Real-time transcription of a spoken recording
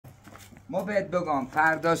ما بهت بگم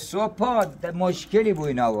فردا صبح مشکلی بو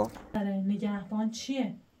اینا و آره نگهبان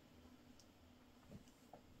چیه؟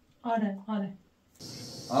 آره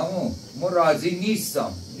ما راضی نیست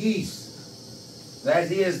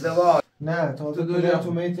وضعی ازدواج نه تا تو دنیا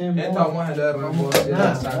تو میتیم تا ما هدر رو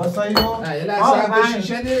نه واسه ما نه یه لحظه به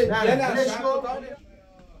شیشه ده یه لحظه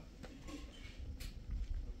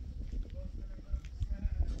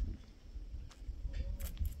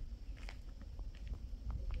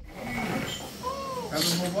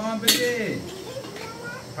بابا هم بده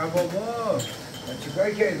بابا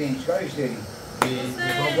چیکار کردین؟ چیکارش داری؟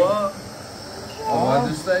 بابا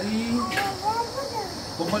دوست داری؟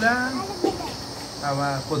 بخورم؟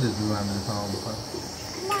 اما خودت رو من بده تمام بخور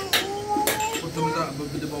خودتو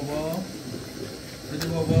بده بابا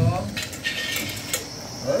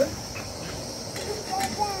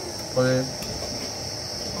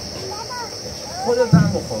خودت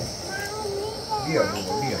هم بخور بیا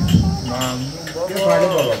بابا بیا ممنون بابا بیا پهلو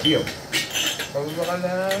بابا بیا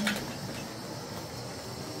بقلم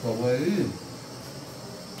بابایی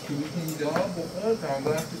که اینجا بخور تمام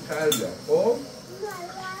برم تو ترده خب؟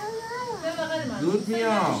 زود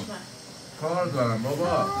میام کار دارم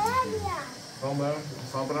بابا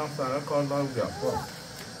برم سر کار دارم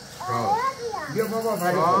بیا بابا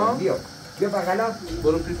پهلو بیا بقلم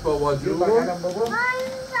برو پیش بابا جون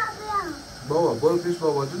بابا برو پیش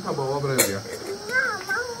بابا جون تا بابا بره بیا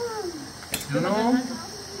جونو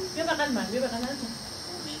بیا بغل من بیا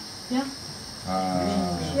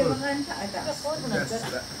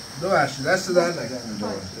دست در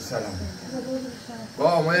نکنم سلام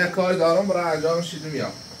با ما یه کار دارم برای انجام شیدی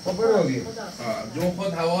میام خب برو بیا جون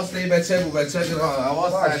خود حواس دی بچه بو بچه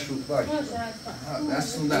حواس تشود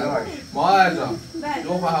دستون در ماهر جان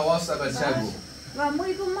جون خود حواس بچه بو و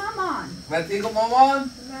مویگو مامان و تیگو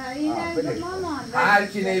مامان مامان هر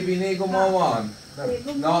کی نبینه گو مامان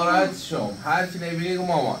ناراحت شم هر کی نبینه گو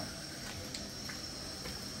مامان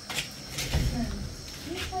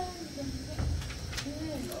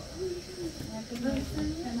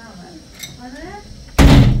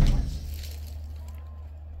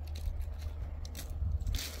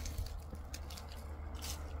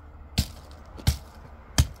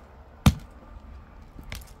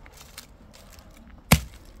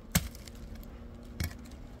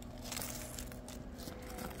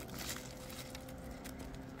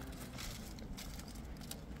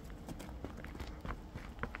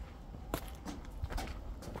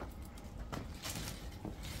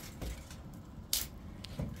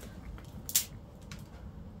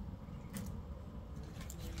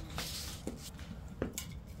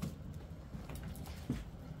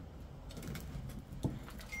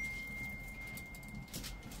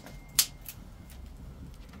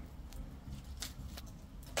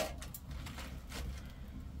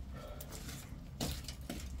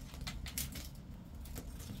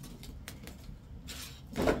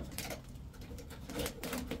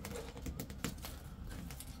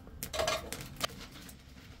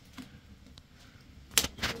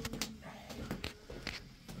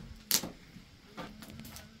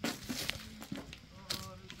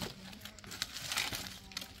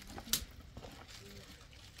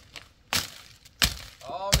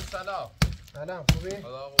سلام خوبی؟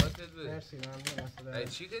 خدا قوتت بده مرسی ممنون ای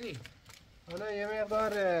چی کنی؟ حالا یه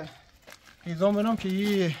مقدار هیزم بنام که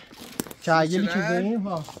یه کعگلی که زنیم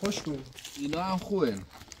ها خوش بود اینا هم خوبه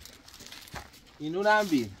اینو هم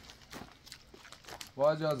بین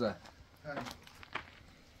با اجازه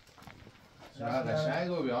چقدر قشنگ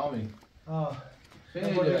گو بیا آمین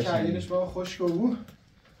خیلی کعگلیش با خشک بود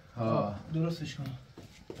درستش کنم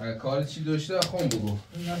کاری چی داشته خون بگو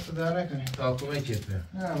این دست در نکنیم تا کمکت به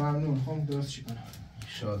نه ممنون خون درست چی کنم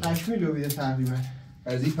شاد تکمیل رو بیده تقریبا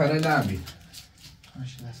از این پنه نبین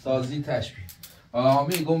سازی تشبیه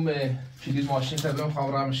آمی گم کلید ماشین تا بیام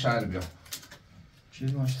خوام برم شهر بیام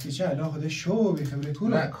کلید ماشین چه الان خودش شو بخبره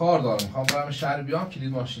پول نه کار دارم خوام برم شهر بیام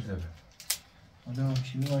کلید ماشین تا بیام حالا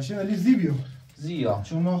کلید ماشین ولی زی بیو زیا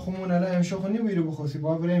چون ما خمون الان امشو خونی بیرو بخواستی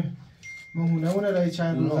با بریم مهمونمون الان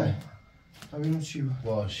چند روزه تا ببینیم چی بود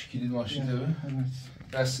باش کلید ماشین تا بیام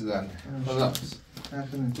دست دارم خدا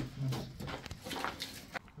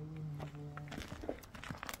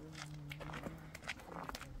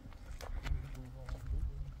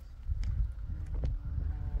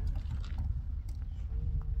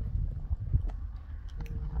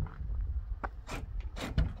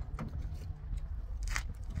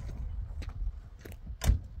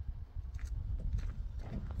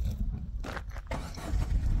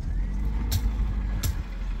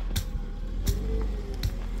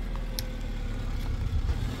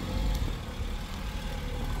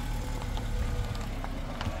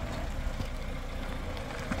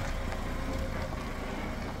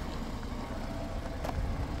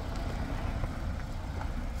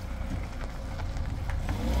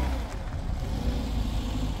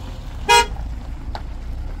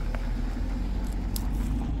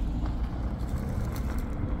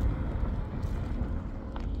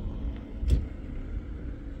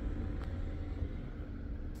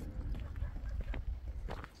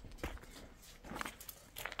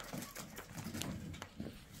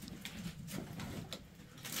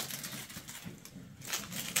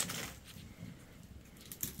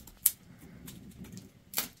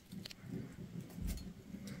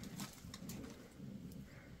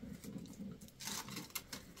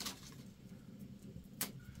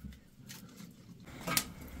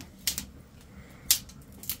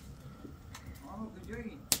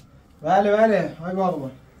بله بله های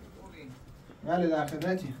باغبان. بله در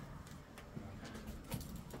خدمتی.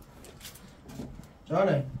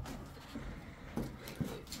 جانه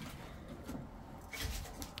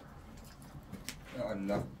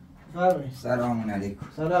الله. فرمایید. سلام علیکم.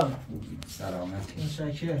 سلام. سلامتی.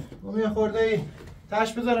 متشکرم. یه خورده ای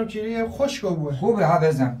تاش بذارم که خشکو بود. خوبه ها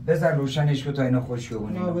بزن روشنش کو تا اینا خشکو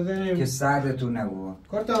نه بونه بزنیم که سردتون نبود.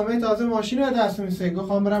 کارت آمه تازه ماشین رو دست میسه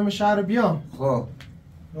گفتم برم به شهر بیام. خب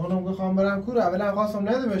اونم گفتم برم کور اولا خواستم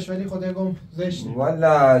ندمش ولی خدا گم زشت.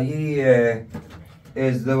 والا این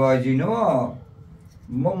ازدواجی نو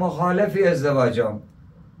ما مخالفی ازدواجم.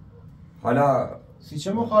 حالا سی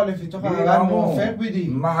چه مخالفی تو اول موافق بودی؟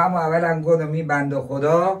 ما هم اولم گفتم این بنده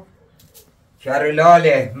خدا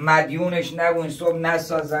کرلاله مدیونش نبون صبح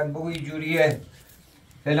نسازن بگو جوریه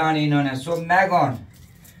فلان اینا نه صبح نگن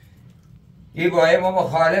ای بایه ما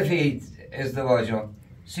مخالفی ازدواجم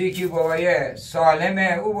سیکی بایه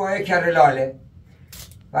سالمه او بایه کرلاله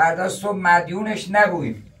فردا صبح مدیونش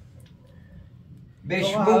نبویم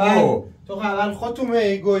بهش بگو تو اول خودتو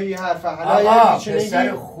میگویی حرف آقا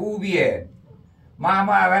پسر خوبیه ما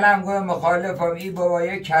اولم گفتم مخالفم ای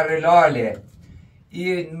بابایه کرلاله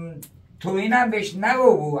تو اینم بهش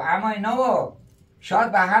نگو اما اینا با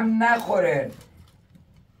شاید به هم نخوره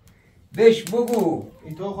بهش بگو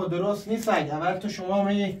ای تو خود درست نیست اول تو شما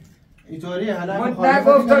می ایطوری حالا ما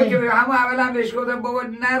نگفتم که همون اولم بهش گفتم بابا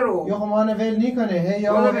نرو یا خب ما ول نیکنه هی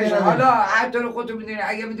یا حالا هر طور خودتون میدونید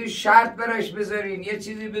اگه میدونید شرط براش بذارین یه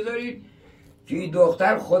چیزی بذارین که این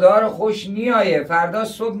دختر خدا رو خوش نیایه فردا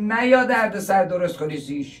صبح نیا درد سر درست کنی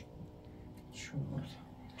سیش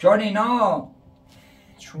چون اینا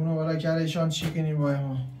چونو بالا کردشان چی کنیم با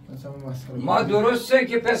ما درسته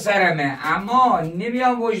که پسرمه اما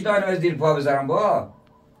نمیام وجدان از دیر پا بذارم با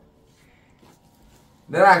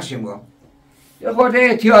ببخشیم با یه خورده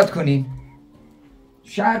احتیاط کنین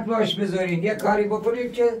شرط باش بذارین یه کاری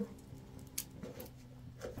بکنیم که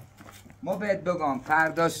ما بهت بگم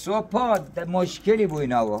فردا صبح مشکلی بو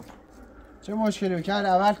اینا با چه مشکلی کرد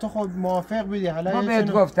اول تو خب موافق بودی حالا ما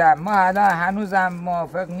بهت گفتم ما حالا هنوزم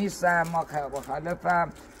موافق نیستم ما مخالفم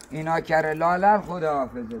اینا کره لالر خدا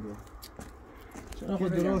حافظه دو چرا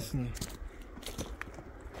خود درست نی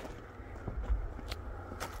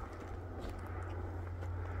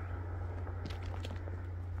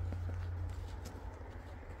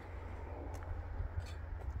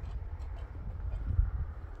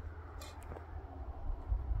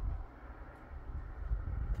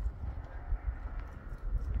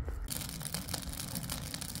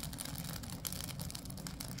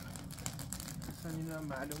این هم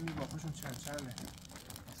معلومی با خوشون چند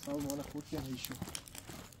اصلا مال خود که هیشون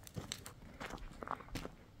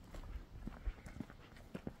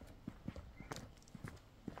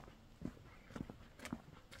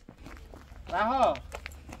رها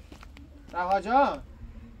جان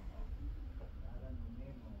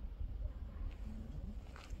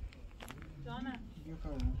جانم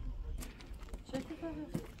چه اتفاقی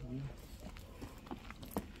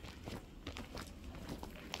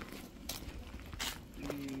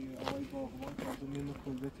آقای باغبان تازه نیم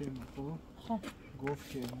کلبه تیم خب گفت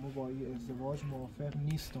که ما با این ازدواج موافق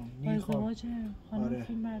نیستم ازدواج خانم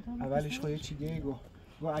فیلم بردار اولش خواهی چی دیگه گفت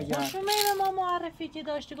اگر خوشم اینه ما معرفی که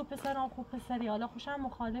داشتی گفت پسرم خوب پسری حالا خوشم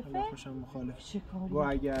مخالفه خوشم مخالف چه کاری گفت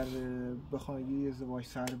اگر بخوای ازدواج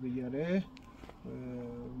سر بگیره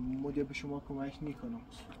مدیر به شما کمک میکنم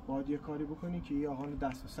باید یه کاری بکنی که یه آهان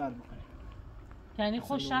دست و سر بکنی یعنی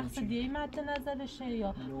خود شخص دیگه مد نظرشه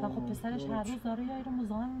یا خب پسرش هر روز داره یا ایرو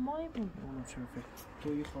مزاحم مایی بود اونم چه فکر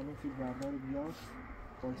تو یه خانم فیلم بردار بیاد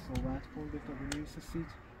باید صحبت کن به تا بنویس سیت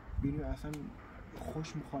ببینیم اصلا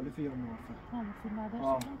خوش مخالفه یا موافق فیلم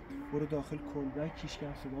بردار برو داخل کلبه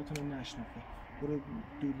کیشکم صداتون رو نشنفه برو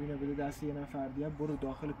دوربینو بده دست یه نفر دیگه برو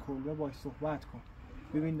داخل کلبه باید صحبت کن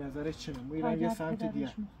ببین نظرش چنه میرن یه سمت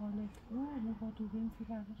دیگه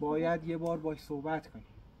باید یه بار باید صحبت کنی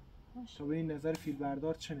تا ببین نظر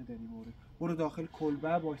فیلمبردار چنه داری مورد برو داخل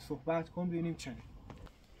کلبه باید صحبت کن ببینیم چنه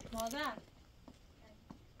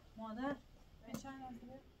مادر بچن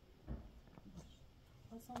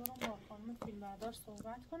خواستم برم با خانم فیلمبردار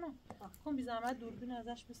صحبت کنم کن بی زحمت دوربین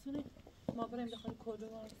ازش بسونی ما بریم داخل کلبه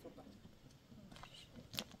با صحبت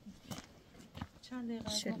چند دقیقه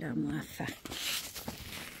چلا موفق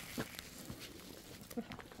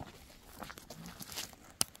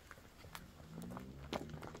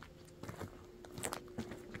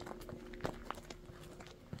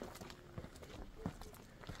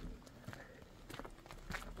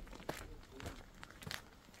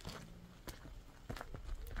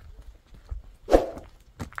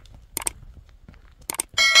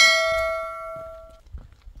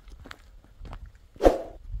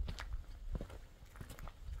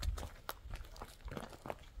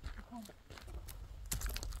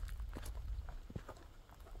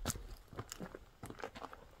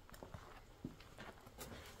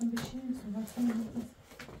بشین صحبت کنیم.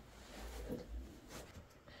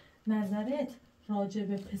 نظرت راجع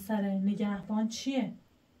به پسر نگهبان چیه؟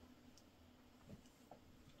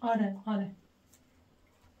 آره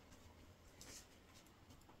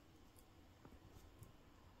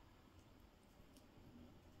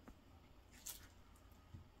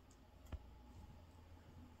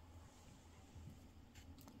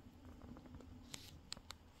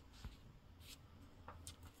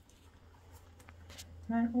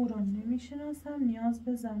من او رو نمیشناسم، نیاز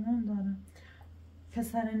به زمان دارم.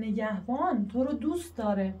 پسر نگهبان تو رو دوست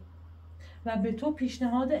داره و به تو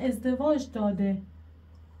پیشنهاد ازدواج داده.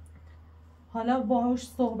 حالا باهاش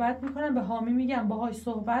صحبت میکنم، به حامی میگم باهاش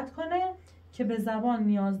صحبت کنه که به زبان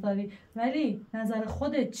نیاز داری. ولی نظر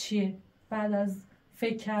خودت چیه بعد از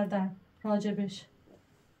فکر کردن راجبش؟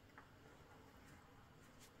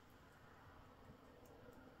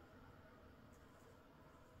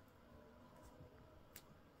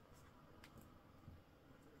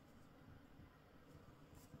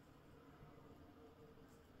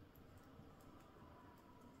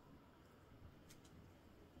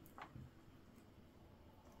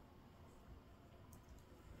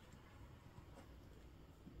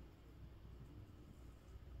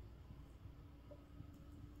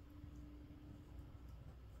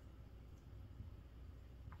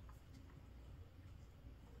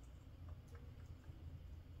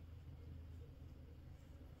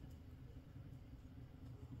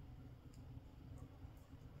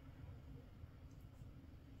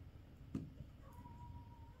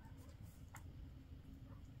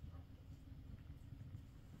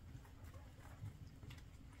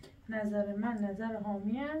 نظر من نظر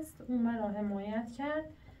حامی است. او مرا حمایت کرد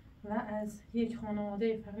و از یک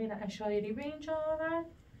خانواده فقیر عشایری به اینجا آورد.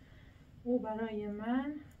 او برای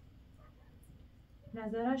من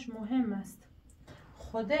نظرش مهم است.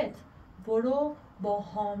 خودت برو با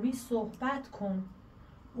حامی صحبت کن،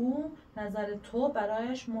 او نظر تو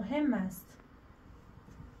برایش مهم است.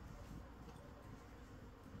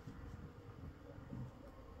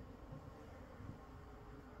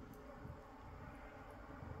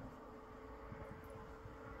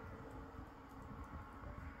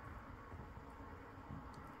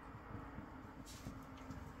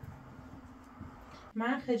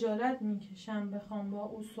 من خجالت میکشم بخوام با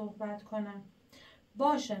او صحبت کنم.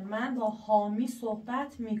 باشه من با حامی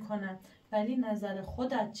صحبت میکنم، ولی نظر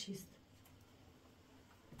خودت چیست؟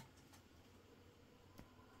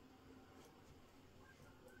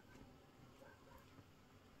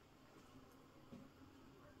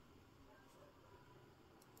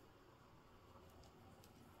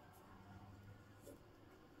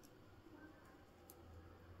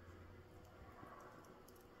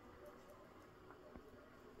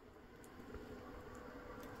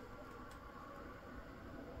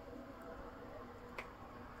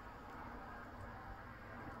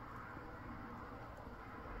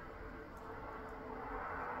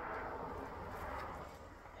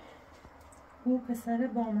 او پسر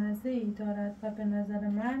بامزه ای دارد و به نظر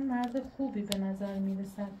من مرد خوبی به نظر می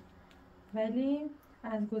رسد، ولی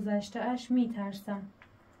از گذشته اش می ترسم.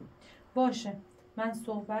 باشه من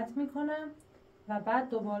صحبت می کنم و بعد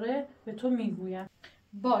دوباره به تو می گویم.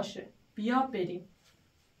 باشه بیا بریم.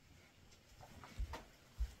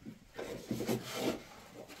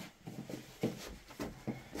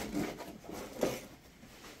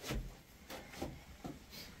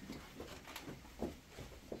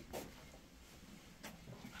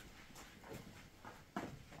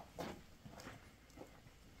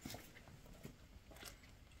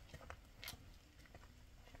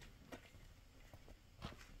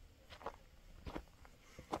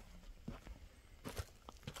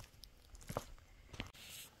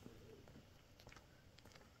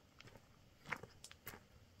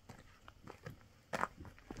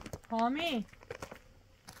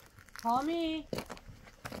 حامی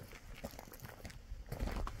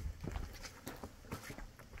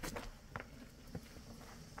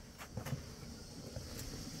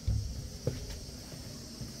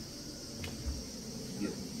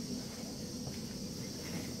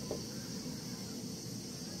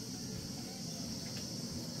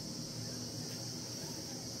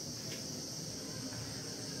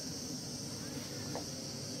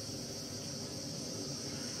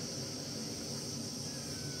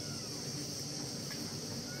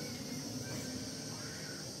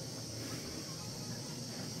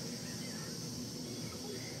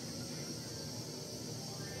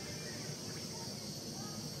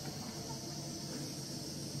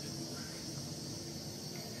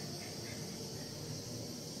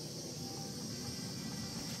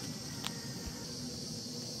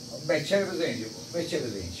بچه رو بذار اینجا، بچه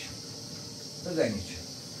بذار اینجا، بذار اینجا.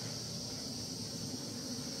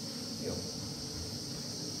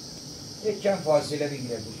 یک کم فاصله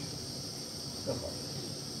بگیره توش بخواب.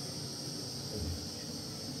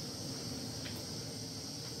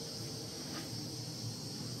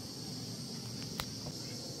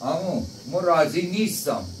 من راضی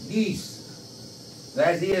نیستم.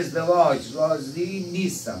 وضعی ازدواج راضی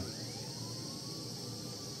نیستم.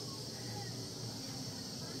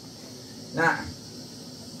 نه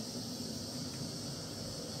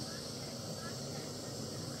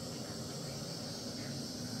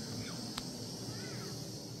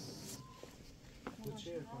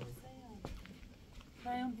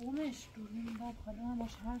باید بومش دوریم باب حالا هم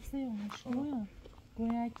باش حرف زیونش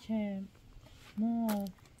گویا که ما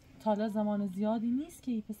تالا زمان زیادی نیست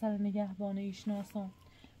که ای پسر نگهبانه ایشناسم،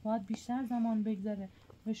 باید بیشتر زمان بگذره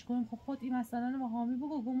بهش گویم خب خود این مسئله با حامی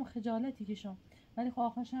بگو گو خجالتی کشم، ولی خب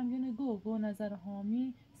آخرش هم گونه گو نظر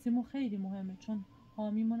حامی سیمو خیلی مهمه، چون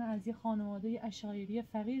حامی منو از یه خانواده اشایری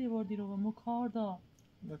فقیری بردی رو به مو کار دا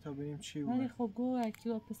تا ببینیم چی بود. ولی خب گو اکی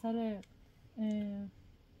پسر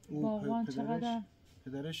باغوان چقدر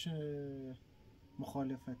پدرش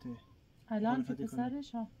مخالفته الان که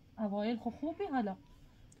پسرش هم اوایل خب خوبی حالا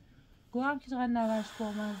گو هم که چقدر نوشت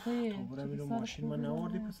با مزده برم اینو ماشین من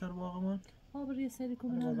نوردی پسر باغ من بر یه سری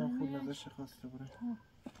کنم بازم خود نزش خواسته برم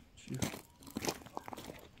چی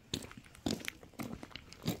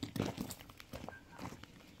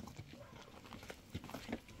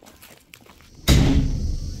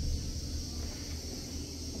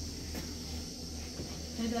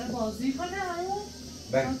داره بازی کنه همون؟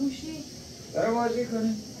 بله گوشی؟ داره بازی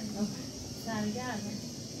کنه سرگرمه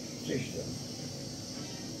چشت داره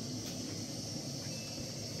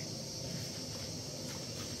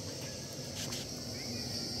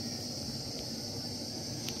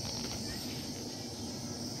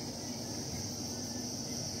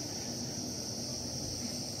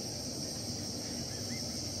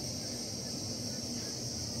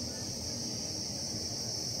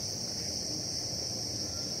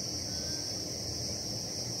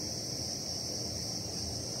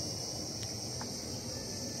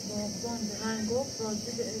باغبان به من گفت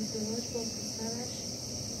راضی به ازدواج با پسرش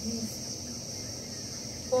نیست.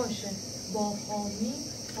 باشه با حامی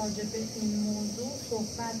راجع به این موضوع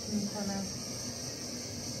صحبت میکنم،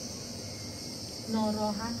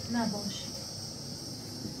 ناراحت نباش.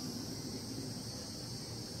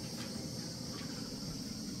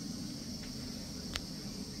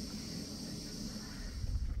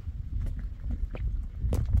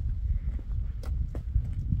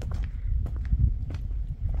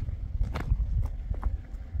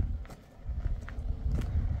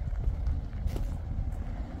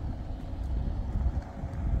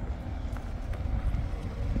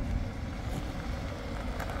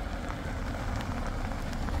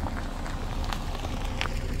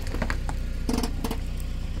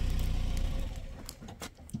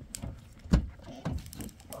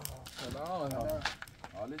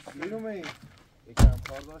 یکم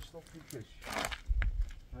کار داشتم پیکش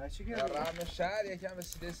چی در رحم شهر یکم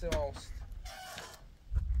وسیله سه ماست،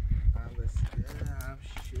 هم وسیله هم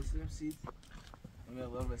شیشه سیم سید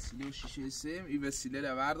مقدار وسیله و شیشه سیم. این وسیله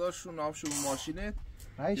رو برداشت و نابشو به ماشینت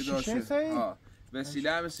شیشه سیم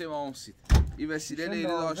وسیله هم سیم هم سید. این وسیله لیلی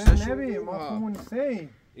داشته شون بود ما خمون سیم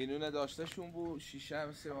اینونه داشته شون بود. شیشه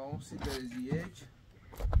هم سیم هم سید درزی یک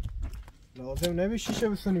لازم نبی شیشه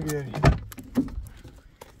بسونی بیاری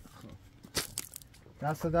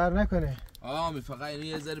دست در نکنه. فقط اینو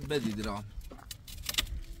یه ذره بدید رام.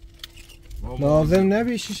 لازم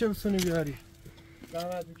نبی شیشه بسونی بیاری.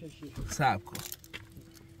 زحمت میکشی.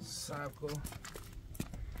 صبر کن.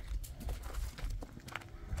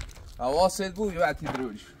 حواست بود یه وقتی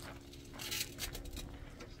دروش.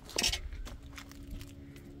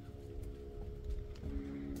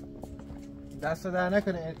 دست در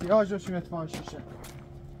نکنه احتیاج داشتیم اتفاق شیشه.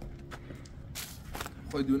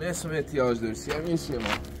 خود دونه اسم احتیاج دارسی هم میشه ما.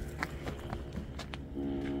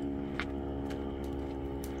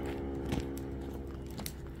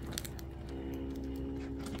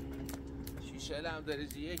 شیشه هم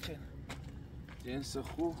درجیه که جنس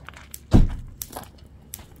خوب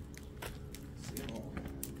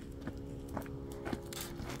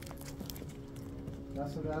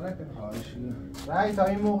دست در نکنه. رای تا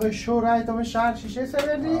این موقع شو رای تا من شهر شیشه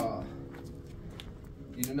سردی؟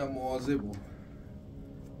 اینو مواظب بود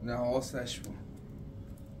نه حواسش بود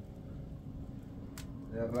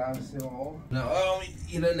رمسی ما نه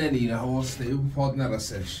اینو ننیره حواسته یه پاد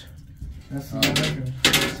نرسش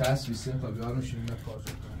چسب بیسیم تا بیارمش این کار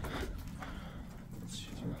شد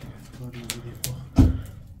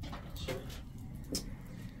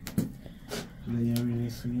توله یه همین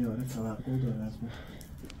رسونی آره توقع داره از ما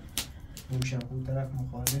اون شب اون طرف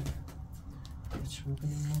مخالف چی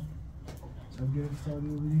بکنیم ما چند گرفتاری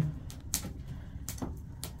رو بودیم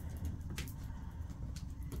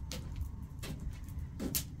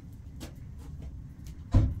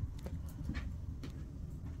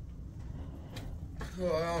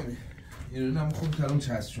آمی این رو هم خوب ترون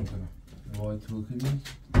چسبشون کنم وای تو کنی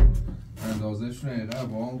اندازهشون اقیقه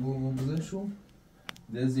با هم گرمون بزنشون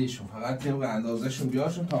دزیشون فقط طبق اندازهشون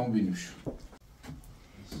بیاشون تا هم بینیمشون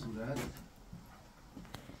صورت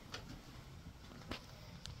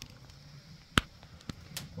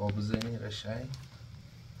با بزنی قشنگ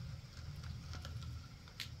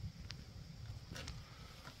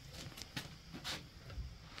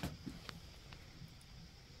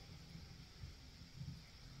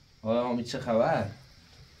آقای حامید چه خبر؟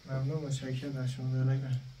 ممنون متشکرم در شما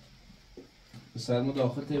دلگرم پسر ما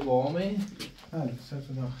داخل تی با همه؟ بله پسر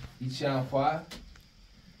تو داخل هیچی هم خواهر؟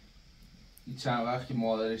 این چند وقت که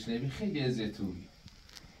مادرش نبی خیلی ازیتوی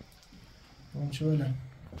چه بله؟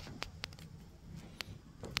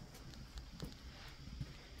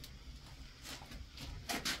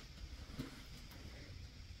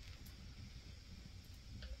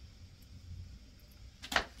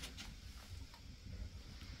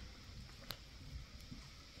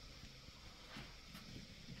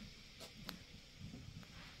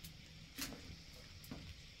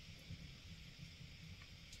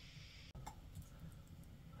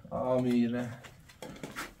 آمیره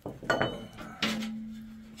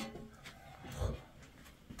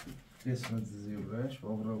قسمت زیورش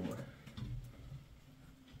بابرا بود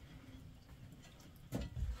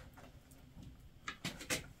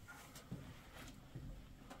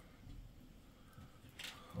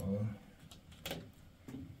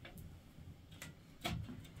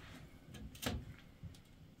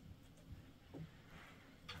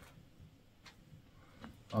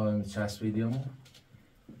آمی چسبیدی همون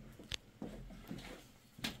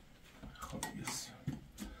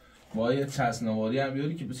باید چسبنواری هم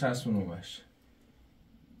بیاری که به چسبونومش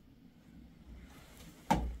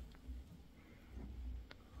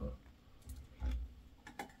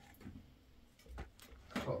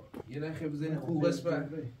خب یه نخه بزنی خوب قسمت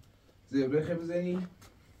زبره خه بزنی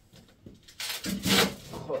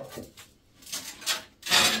خب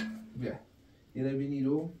بیا یه نه بینی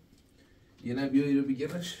رو یه نه بیا رو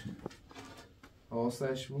بگیرش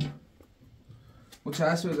آستش بود و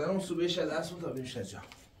چسب بزنم اون صوبه شده دست بود تا بیم شجا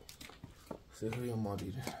سهر یا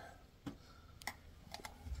مادیره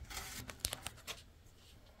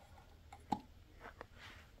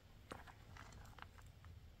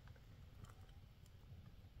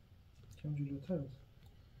کم جلوتر بود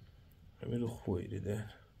همین رو خوبی دیده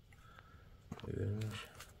ببینیمش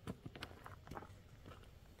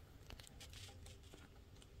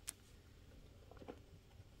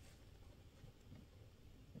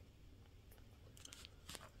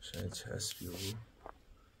شاید چسبی رو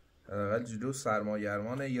حداقل جلو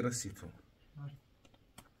سرماگرمانه یه رسیتون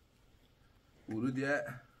ورود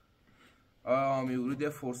یه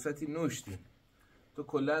فرصتی نوشتی تو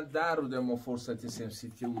کلا در رو ما فرصتی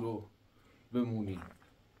سمسید که او رو بمونی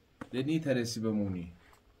دنی ترسی بمونی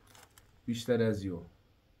بیشتر از یو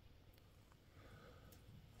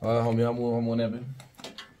همی همونه بیم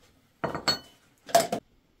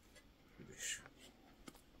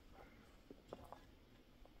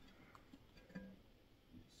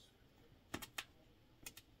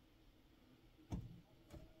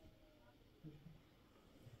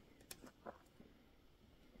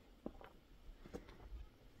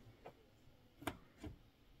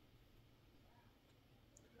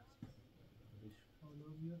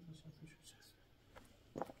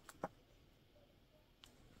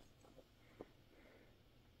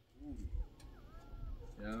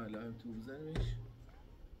یا الان تو بزنیش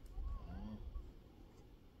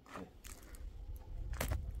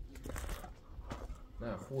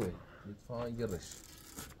نه خوبه لطفا گرش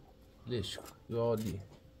ليش یا عالی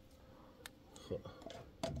خب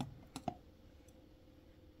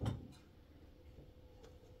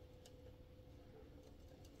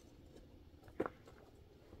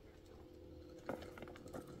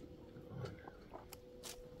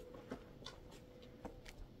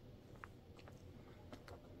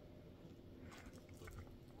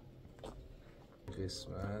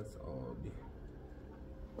قسمت عالی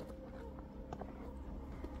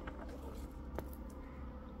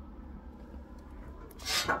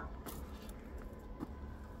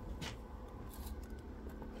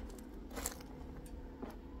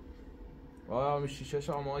همین شیشه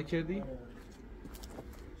شامای کردی؟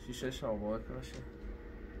 شیشه شامای باشه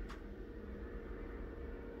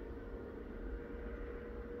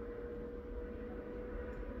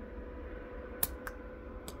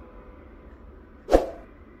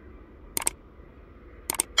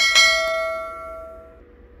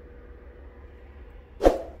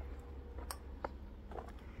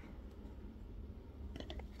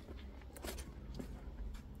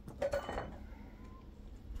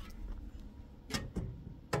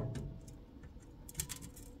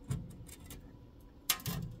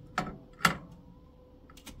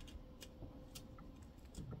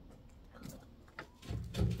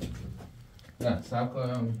نه سب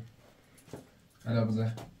کنم حالا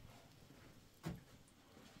بذار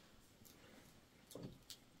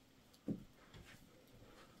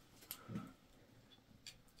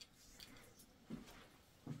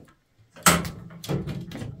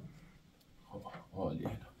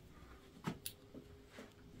عالیه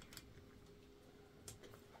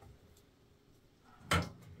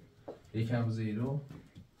یکم زیرو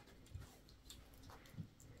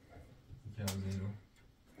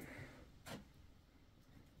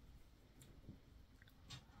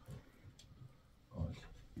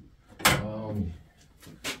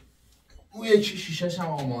اون یکی شیشش هم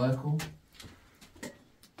آماده کن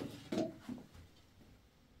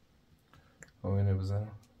اینو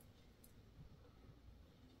بزنم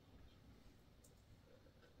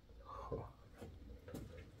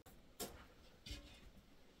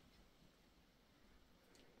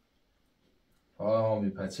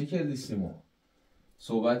پس چه کردی سیمون؟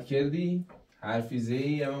 صحبت کردی؟ حرفی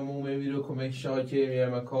زی همه مو میمیره کمک شاکه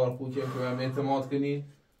میرمه کار خوب که من اعتماد کنی؟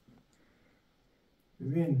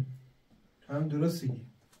 ببین هم درستی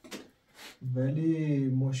ولی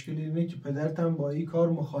مشکل اینه که پدرت هم با این کار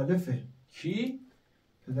مخالفه. کی؟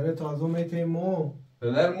 پدر تازه میته مو.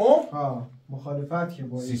 پدر مو؟ ها مخالفت که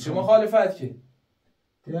با این چه مخالفت که؟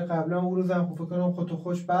 دیگه قبلا اون روزم خوب فکر کنم خودتو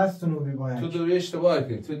خوش بستون و بیباید تو دوری اشتباه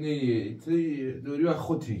کنی تو دوری و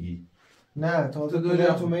خود تیگی نه تازه دوری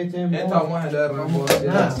تو میته مو تا ما هلا رمباز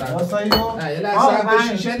نه واسایو نه یه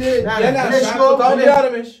لحظه شیشه ده یه لحظه تا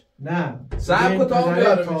بیارمش نه صبر کن تا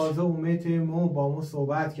بیارمش تازه اومد مو با مو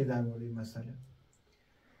صحبت که در مورد مسئله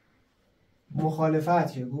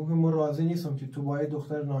مخالفت که گفت ما راضی نیستم که تو با یه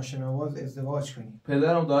دختر ناشنواز ازدواج کنی.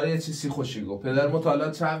 پدرم داره یه چیزی خوشی گفت پدر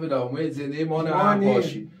مطالعات چند بلا اومد زنده ما نه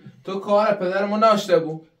باشی تو کار پدر ما ناشته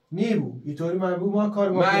بود نیبو اینطوری من بگو ما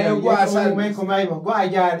کار من گو اصلا گو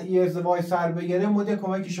اگر این ازدواج سر بگیره مده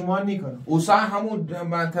کمک شما نکنه اوسا همون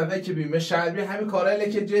منطقه که بیمه شلبی همین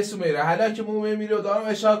کارایی که جسم میره حالا که مو میره و دارم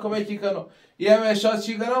اشاره کمکی کنم یه اشاره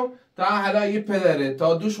چی کنم تا حالا یه پدره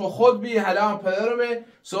تا دوش و خود بی حالا هم پدرمه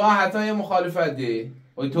سوا حتی یه مخالفت دی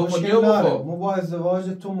و تو خودیو بخو ما با ازدواج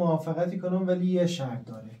تو موافقتی کنم ولی یه شرط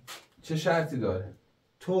داره. چه شرطی داره؟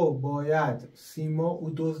 تو باید سیما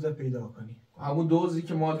او دزد پیدا کنی. همون دوزی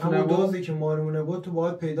که مالتونه بود همون دوزی که مالمونه بود تو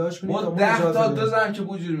باید پیداش کنی تا 10 تا دوزم که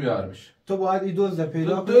بوجور میارمش تو باید این دوز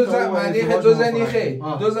پیدا کنی دوزم معنی دوز نیخه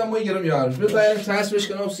دوزم ما گیرم میارمش بذاریم تصبش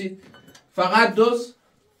کنم سی فقط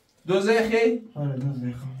دوزه خی آره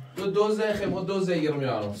دوزه خی دوزه خی ما دوزه گیرم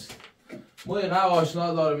میارمش ما اینقدر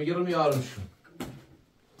آشنا داره میگیرم میارمشون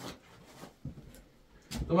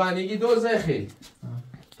تو معنی دوزه خی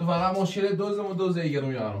تو فقط مشکل دوزم و دوزه گیرم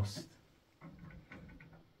میارمش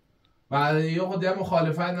بعد یه خود یه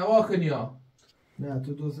مخالفت نواکنی ها نه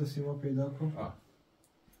تو دوست سیما پیدا کن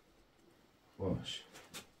باش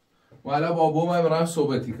ما الان با بوم هم رم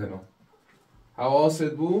صحبتی کنم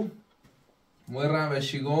حواست بو ما رم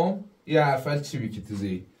بشیگم یه حرفل چی بی که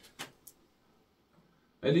تزی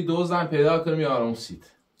ولی دوزم پیدا کنم یه آرام سید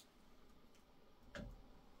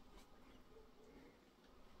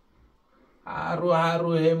هر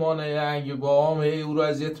رو هیمانه یه با هم او رو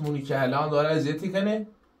ازیت مونی که الان داره ازیتی کنه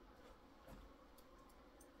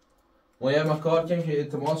ما یه کار کنیم که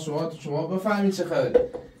اعتماد شما بفهمید چه خبره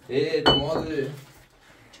اعتماد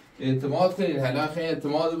کنید حالا خیلی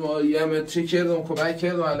اعتماد ما یه همه چه کردم کمک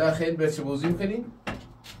کردم حالا خیلی بچه بازی میکنیم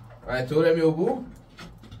من طور همی بو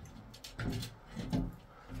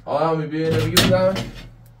آقا همی بیا اینو بگی بودم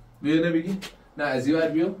بیا اینو بگی نه از این بر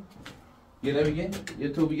بیا یه نمیگه یه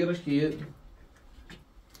تو بگیرش که یه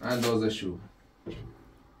اندازه شو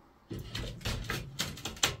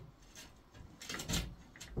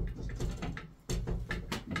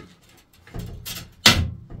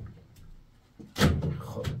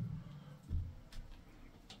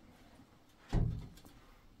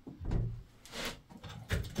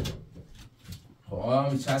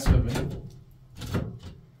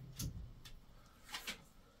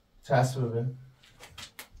چسب ببین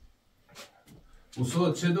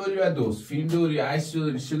اصول چه دوری و دوست؟ فیلم دوری، عکس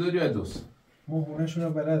دوری، چه دوری و دوست؟ ما هونه‌شون رو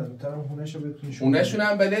بلدم تا اون هونه‌شو بتونی شما هونه‌شون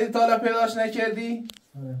هم بلدی تا حالا پیداش نکردی؟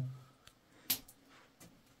 آره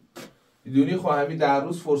میدونی خب همین 10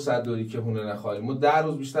 روز فرصت داری که هونه نخواهی ما 10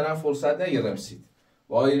 روز بیشتر هم فرصت نگیرم سید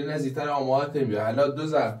با ایرین نزدیکتر آماده کنیم حالا دو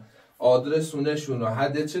زن آدرس هونه‌شون و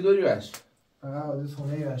حد چه دوری باش؟ فقط آدرس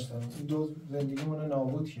هونه‌ای باش دارم این دو زندگیمون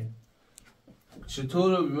نابود که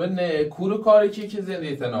چطور من کور کاری که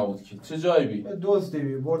زندگیت نابود که چه جایی بی؟ دوست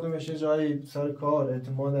دیوی بردمش یه جایی سر کار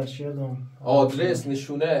اعتمادش کردم آدرس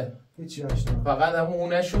نشونه هیچی داشتم فقط همون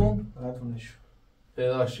هونه‌شون؟ فقط هونه‌شون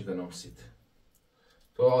پیداش کنم سید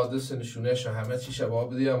تو آدرس نشونهش همه چی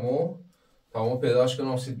شباب بدیم و تا ما پیداش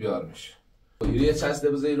کنم سید بیارمش یه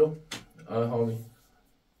چسته بذاری رو آره حامی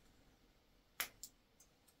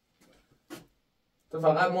تو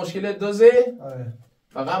فقط مشکل دوزه؟ آره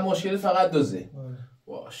فقط مشکل فقط دوزه آره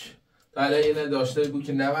باش تا الان اینه داشته بگو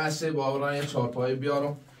که نبسته با یه چارپایی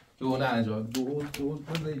بیارم که اونه انجام دو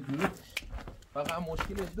فقط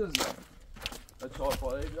مشکل دوزه و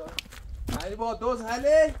چارپایی بیارم یعنی با دوز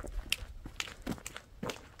حله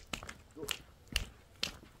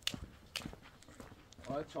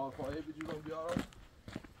چارپایی بجورم بیارم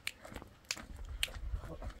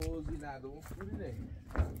خوزی نردمون فورینه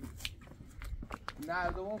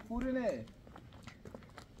نردمون فورینه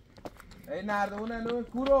ای نردمون الان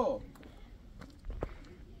کورو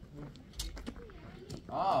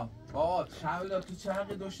بابا شملا تو چه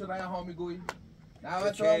حقی داشته رای ها میگویی؟ نه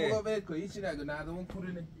باید تو هم بگو بید که هیچی نگو نردمون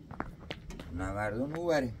فورینه نه مردم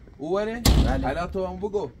اوبره اوبره؟ حالا تو هم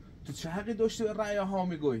بگو تو چه حقی داشته رای ها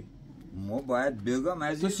میگویی؟ ما باید بگم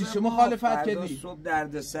عزیزم تو چیشه مخالفت کردی؟ صبح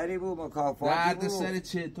دردسری بود مکافاتی بود دردسری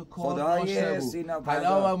چه؟ تو کار خدای داشته سینا بود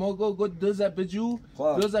حالا و ما گو دوزه بجو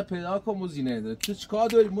دوزه پیدا کن موزینه داره تو چکار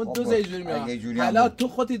داری؟ من دوزه ایجوری میارم حالا تو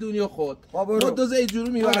خودی دنیا خود ما دوزه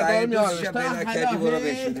ایجوری میارم میارمش تا حالا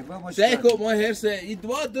دیگه ما هرسه این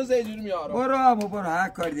دوزه ایجوری میارم برو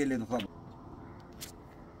حق کار دیلت خواب